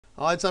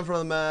Alright, time for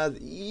another math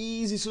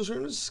easy. So we're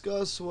going to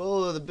discuss,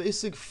 well, the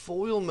basic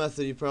FOIL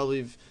method. You probably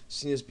have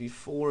seen this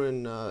before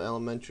in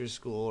elementary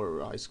school or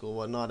high school,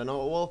 whatnot. And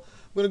well,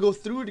 I'm going to go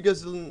through it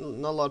because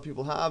not a lot of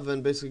people have,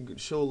 and basically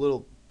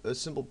show a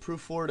simple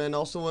proof for it, and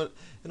also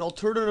an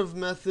alternative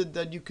method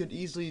that you could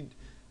easily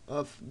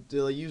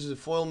use the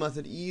FOIL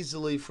method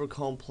easily for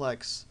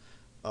complex.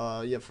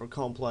 For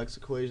complex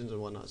equations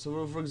and whatnot.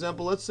 So, for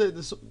example, let's say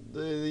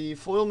the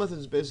FOIL method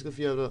is basically if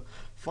you have a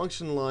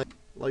function line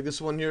like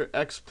this one here,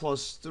 x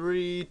plus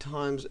 3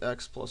 times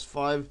x plus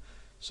 5.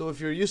 So if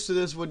you're used to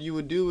this, what you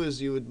would do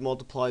is you would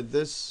multiply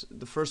the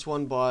first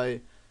one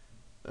by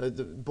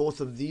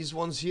both of these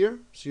ones here.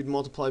 So you'd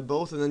multiply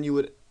both, and then you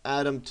would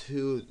add them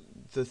to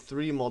the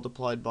 3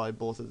 multiplied by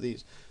both of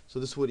these. So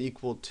this would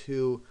equal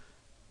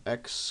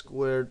 2x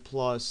squared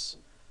plus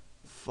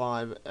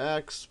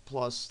 5x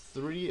plus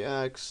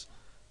 3x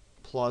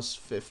plus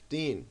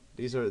 15.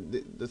 These are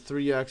the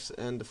 3x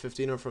and the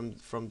 15 are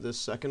from this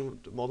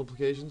second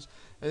multiplications.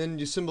 And then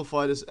you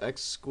simplify this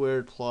x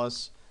squared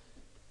plus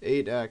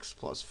 8x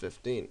plus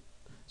 15.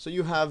 So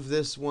you have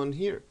this one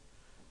here.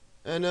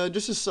 And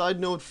just a side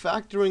note,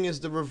 factoring is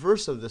the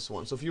reverse of this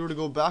one. So if you were to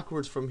go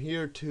backwards from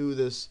here to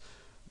this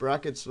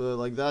brackets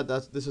like that,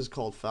 this is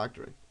called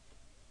factoring.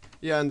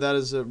 Yeah, and that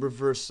is a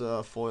reverse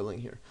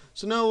foiling here.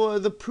 So now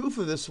the proof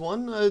of this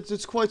one,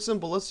 it's quite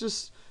simple. Let's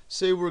just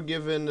say we're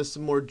given this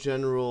more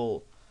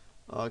general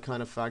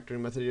kind of factoring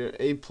method here.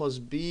 A plus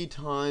b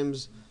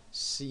times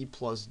c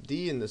plus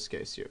d in this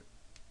case here.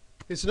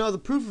 Okay, so now the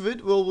proof of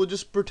it, well, we'll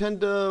just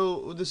pretend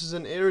this is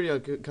an area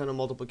kind of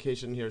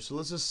multiplication here. So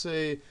let's just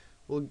say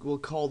we'll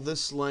call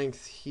this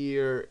length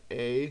here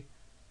a.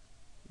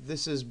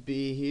 This is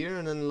b here,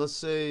 and then let's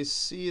say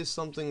c is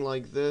something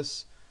like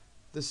this.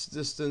 This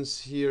distance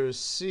here is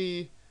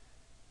c,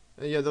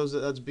 and yeah,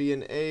 that's b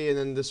and a, and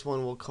then this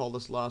one we'll call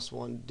this last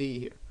one d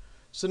here.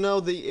 So now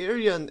the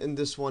area in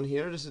this one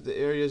here, the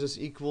area is just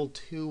equal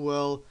to,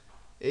 well,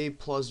 a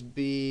plus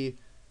b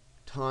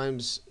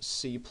times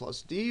c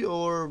plus d,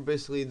 or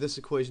basically this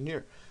equation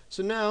here.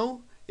 So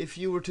now if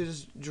you were to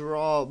just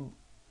draw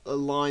a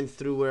line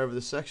through wherever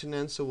the section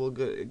ends, so we'll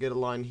get a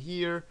line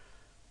here,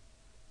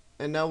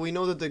 and now we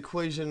know that the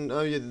equation,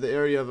 the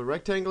area of a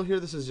rectangle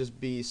here, this is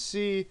just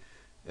bc.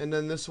 And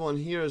then this one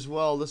here as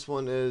well, this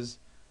one is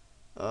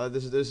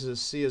this is a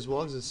c as well,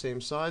 because it's the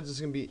same sides. This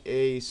is going to be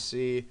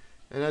ac,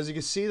 and as you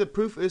can see, the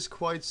proof is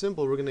quite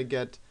simple. We're going to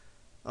get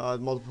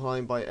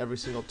multiplying by every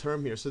single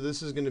term here. So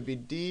this is going to be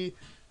d,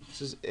 this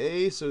is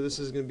a, so this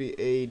is going to be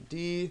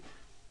ad,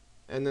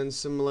 and then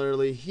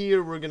similarly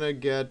here we're going to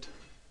get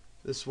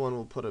this one.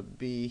 We'll put a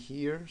b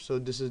here, so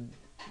this is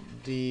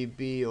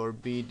db or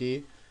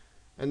bd.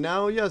 And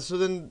now, yeah, so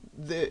then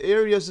the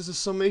areas is a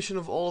summation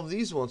of all of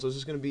these ones. So it's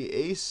just going to be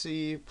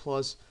AC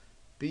plus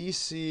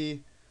BC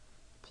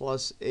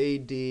plus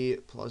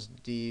AD plus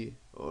D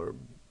or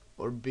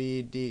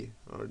BD,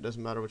 or it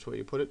doesn't matter which way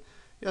you put it.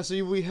 Yeah,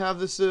 so we have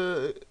this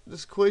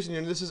this equation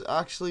here, and this is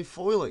actually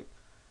foiling.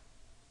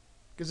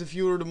 Because if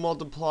you were to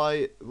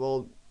multiply,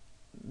 well,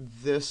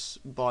 this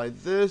by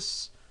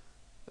this,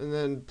 and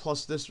then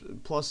plus this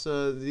plus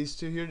these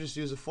two here, just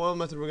use the FOIL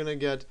method, we're going to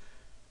get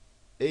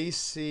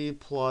AC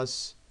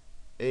plus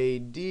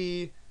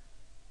AD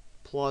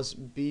plus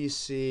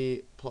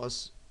BC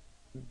plus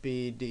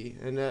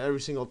BD, and every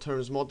single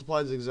term is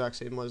multiplied the exact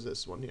same as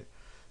this one here.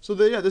 So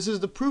yeah, this is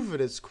the proof of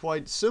it. It's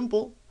quite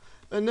simple.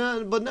 And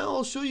but now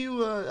I'll show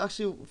you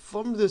actually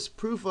from this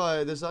proof.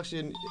 There's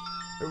actually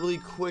a really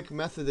quick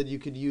method that you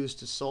could use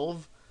to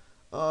solve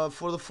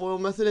for the FOIL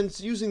method, and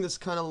it's using this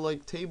kind of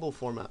like table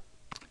format.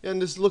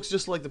 And this looks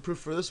just like the proof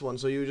for this one.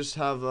 So you just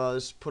have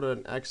just put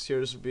an x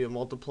here. This would be a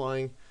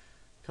multiplying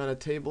kind of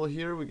table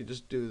here. We could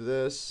just do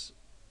this.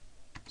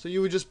 So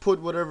you would just put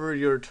whatever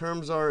your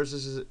terms are. So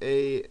this is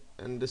a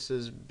and this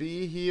is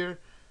b here,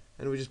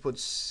 and we just put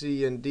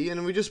c and d,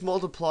 and we just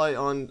multiply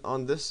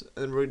on this,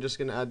 and we're just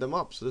going to add them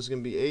up. So this is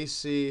going to be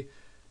ac,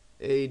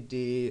 ad,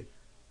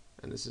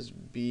 and this is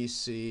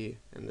bc,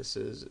 and this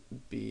is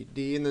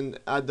bd, and then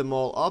add them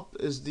all up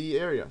is the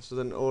area. So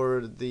then,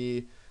 or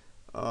the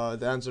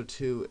answer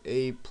to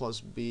a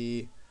plus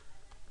b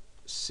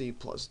c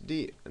plus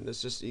d, and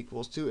this just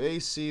equals to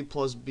ac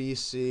plus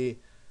bc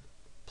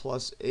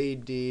plus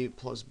ad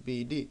plus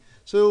bd.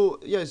 So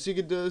yeah, so you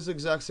could do this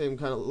exact same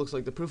kind of looks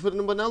like the proof of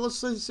it. But now let's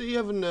say you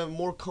have a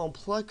more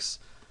complex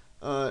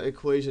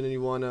equation and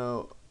you want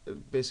to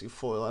basically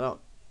FOIL it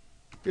out.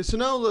 Okay, so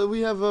now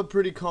we have a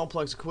pretty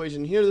complex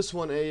equation here. This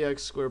one,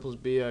 ax squared plus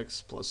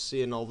bx plus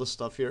c, and all this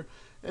stuff here.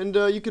 And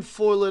you could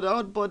FOIL it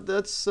out, but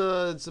that's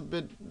it's a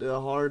bit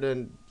hard,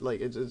 and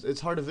like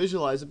it's hard to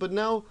visualize it. But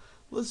now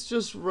let's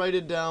just write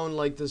it down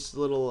like this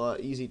little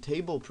easy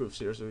table proofs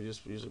here. So we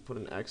just put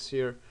an x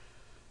here.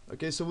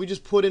 Okay, so we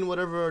just put in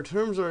whatever our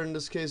terms are. In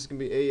this case, it can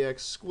be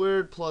ax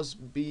squared plus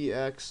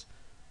bx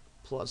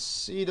plus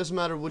c. Doesn't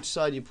matter which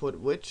side you put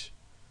which.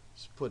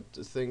 Just put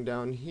the thing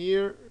down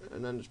here,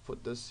 and then just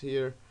put this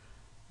here.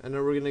 And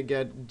then we're going to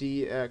get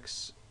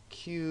dx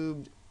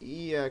cubed,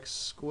 ex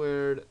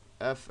squared,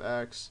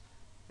 fx,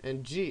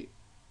 and g.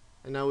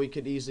 And now we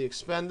could easily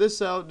expand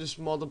this out, just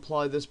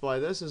multiply this by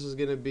this. This is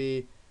going to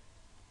be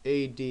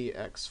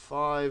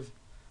ADX5.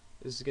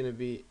 This is going to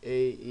be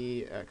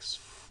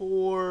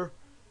AEX4,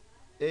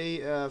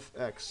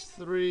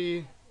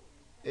 AFX3,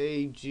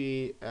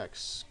 AGX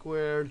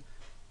squared.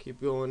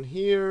 Keep going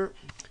here.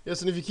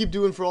 Yes, and if you keep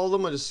doing for all of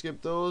them, I just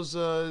skip those.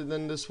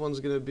 Then this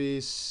one's going to be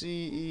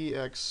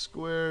CEX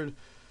squared,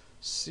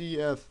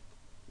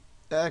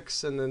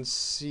 CFX, and then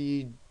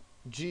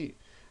CG.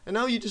 And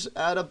now you just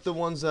add up the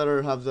ones that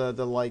have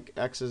the like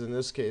x's in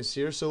this case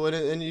here. So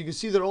and you can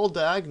see they're all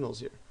diagonals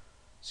here.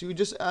 So you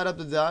just add up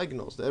the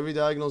diagonals. Every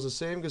diagonal is the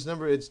same because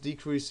remember it's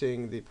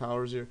decreasing the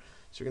powers here.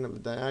 So you're gonna have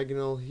a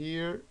diagonal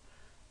here,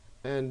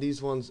 and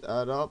these ones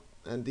add up,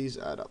 and these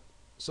add up.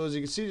 So as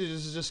you can see,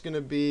 this is just gonna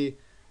be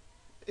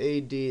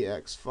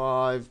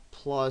ADX5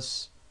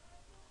 plus,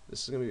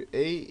 this is gonna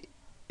be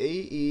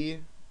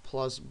AE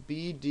plus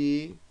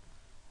BDX4,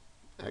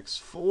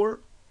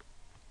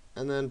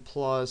 and then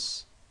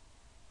plus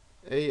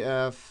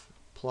AF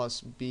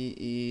plus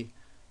BE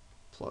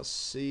plus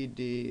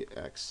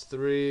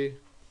CDX3.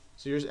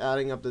 So you're just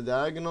adding up the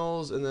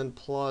diagonals, and then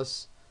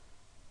plus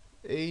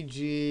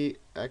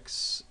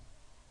AGX,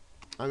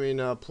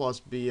 plus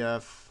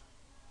BF,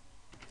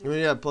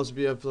 plus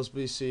BF plus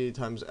BC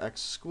times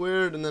X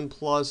squared, and then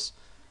plus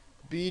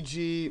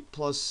BG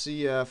plus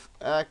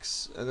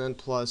CFX, and then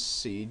plus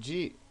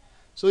CG.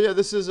 So yeah,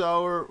 this is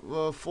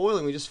our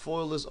foiling. We just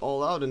foil this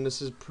all out, and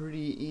this is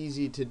pretty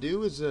easy to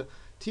do. It's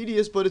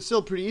tedious, but it's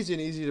still pretty easy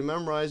and easy to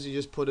memorize. You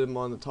just put them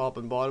on the top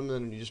and bottom,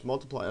 and then you just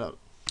multiply it out.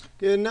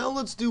 Okay, now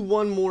let's do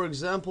one more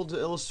example to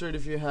illustrate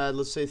if you had,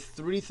 let's say,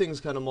 three things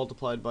kind of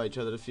multiplied by each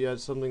other. If you had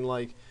something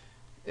like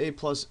A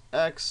plus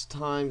X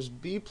times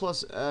B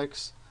plus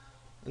X,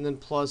 and then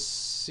plus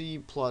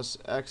C plus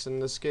X in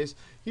this case.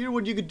 Here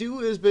what you could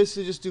do is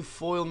basically just do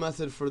FOIL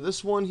method for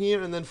this one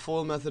here, and then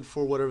FOIL method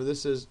for whatever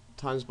this is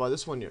times by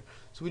this one here.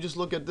 So we just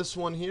look at this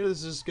one here.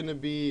 This is going to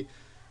be,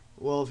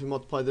 well, if you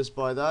multiply this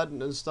by that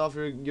and stuff,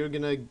 you're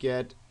going to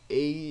get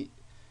A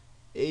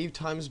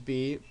times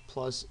B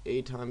plus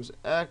A times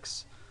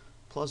X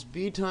plus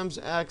B times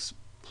X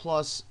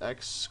plus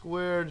X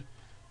squared,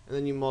 and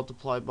then you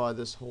multiply by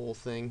this whole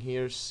thing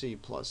here, C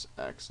plus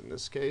X in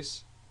this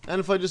case. And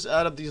if I just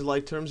add up these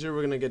like terms here,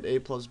 we're going to get A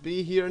plus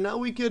B here. Now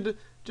we could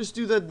just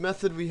do that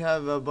method we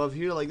have above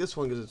here, like this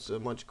one, because it's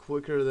much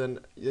quicker than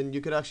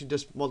you could actually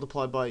just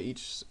multiply by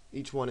each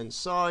one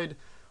inside,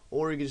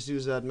 or you could just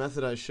use that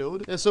method I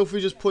showed. And so if we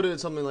just put it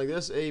something like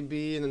this,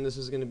 AB, and then this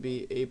is going to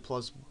be A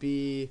plus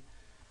B,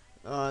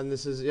 and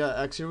this is,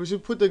 X here. We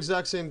should put the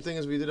exact same thing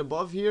as we did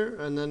above here,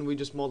 and then we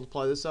just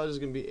multiply this out. It's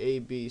going to be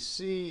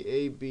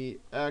ABC,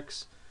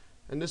 ABX,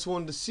 and this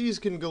one, the C's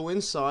can go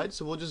inside,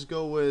 so we'll just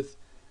go with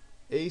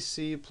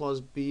AC plus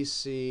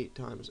BC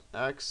times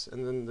X,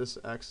 and then this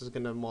X is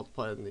going to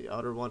multiply in the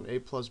outer one, A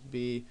plus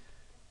B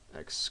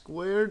X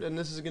squared, and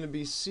this is going to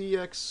be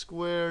CX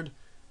squared,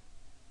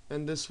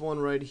 and this one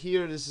right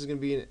here, this is going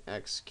to be an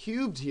X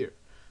cubed here.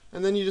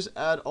 And then you just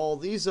add all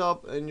these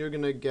up, and you're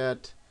going to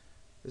get,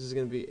 this is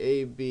going to be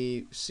A,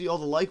 B, C, all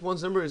the like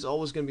ones. Remember, it's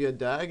always going to be a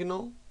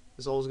diagonal.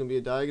 It's always going to be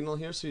a diagonal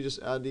here, so you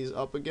just add these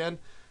up again.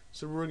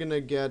 So we're going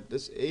to get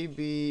this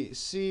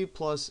ABC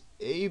plus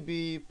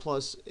AB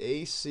plus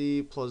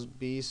AC plus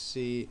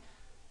BC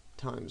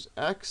times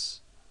X,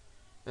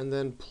 and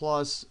then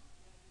plus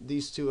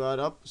these two add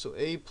up, so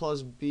A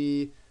plus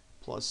B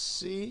plus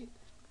C,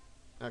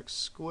 X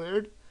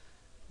squared,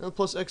 and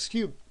plus X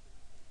cubed.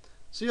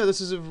 So yeah, this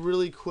is a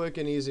really quick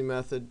and easy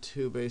method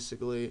to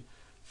basically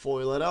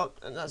FOIL it out,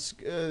 and that's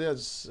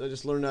I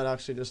just learned that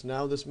actually just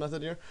now, this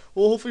method here.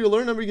 Well, hopefully you'll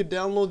learn. Remember, you can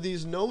download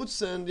these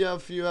notes, and yeah,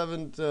 if you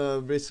haven't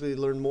basically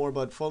learned more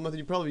about FOIL method,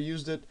 you probably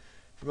used it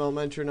from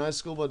elementary and high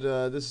school, but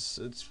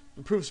it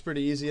proves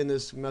pretty easy, and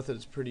this method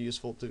is pretty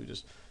useful to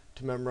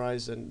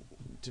memorize and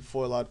to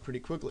FOIL out pretty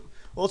quickly.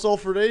 Well, that's all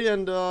for today,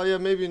 and yeah,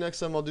 maybe next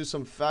time I'll do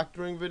some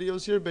factoring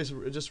videos here,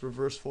 basically just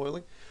reverse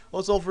foiling.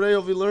 Well, that's all for today.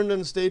 Hope you learned,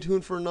 and stay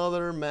tuned for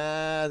another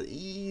math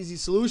easy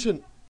solution.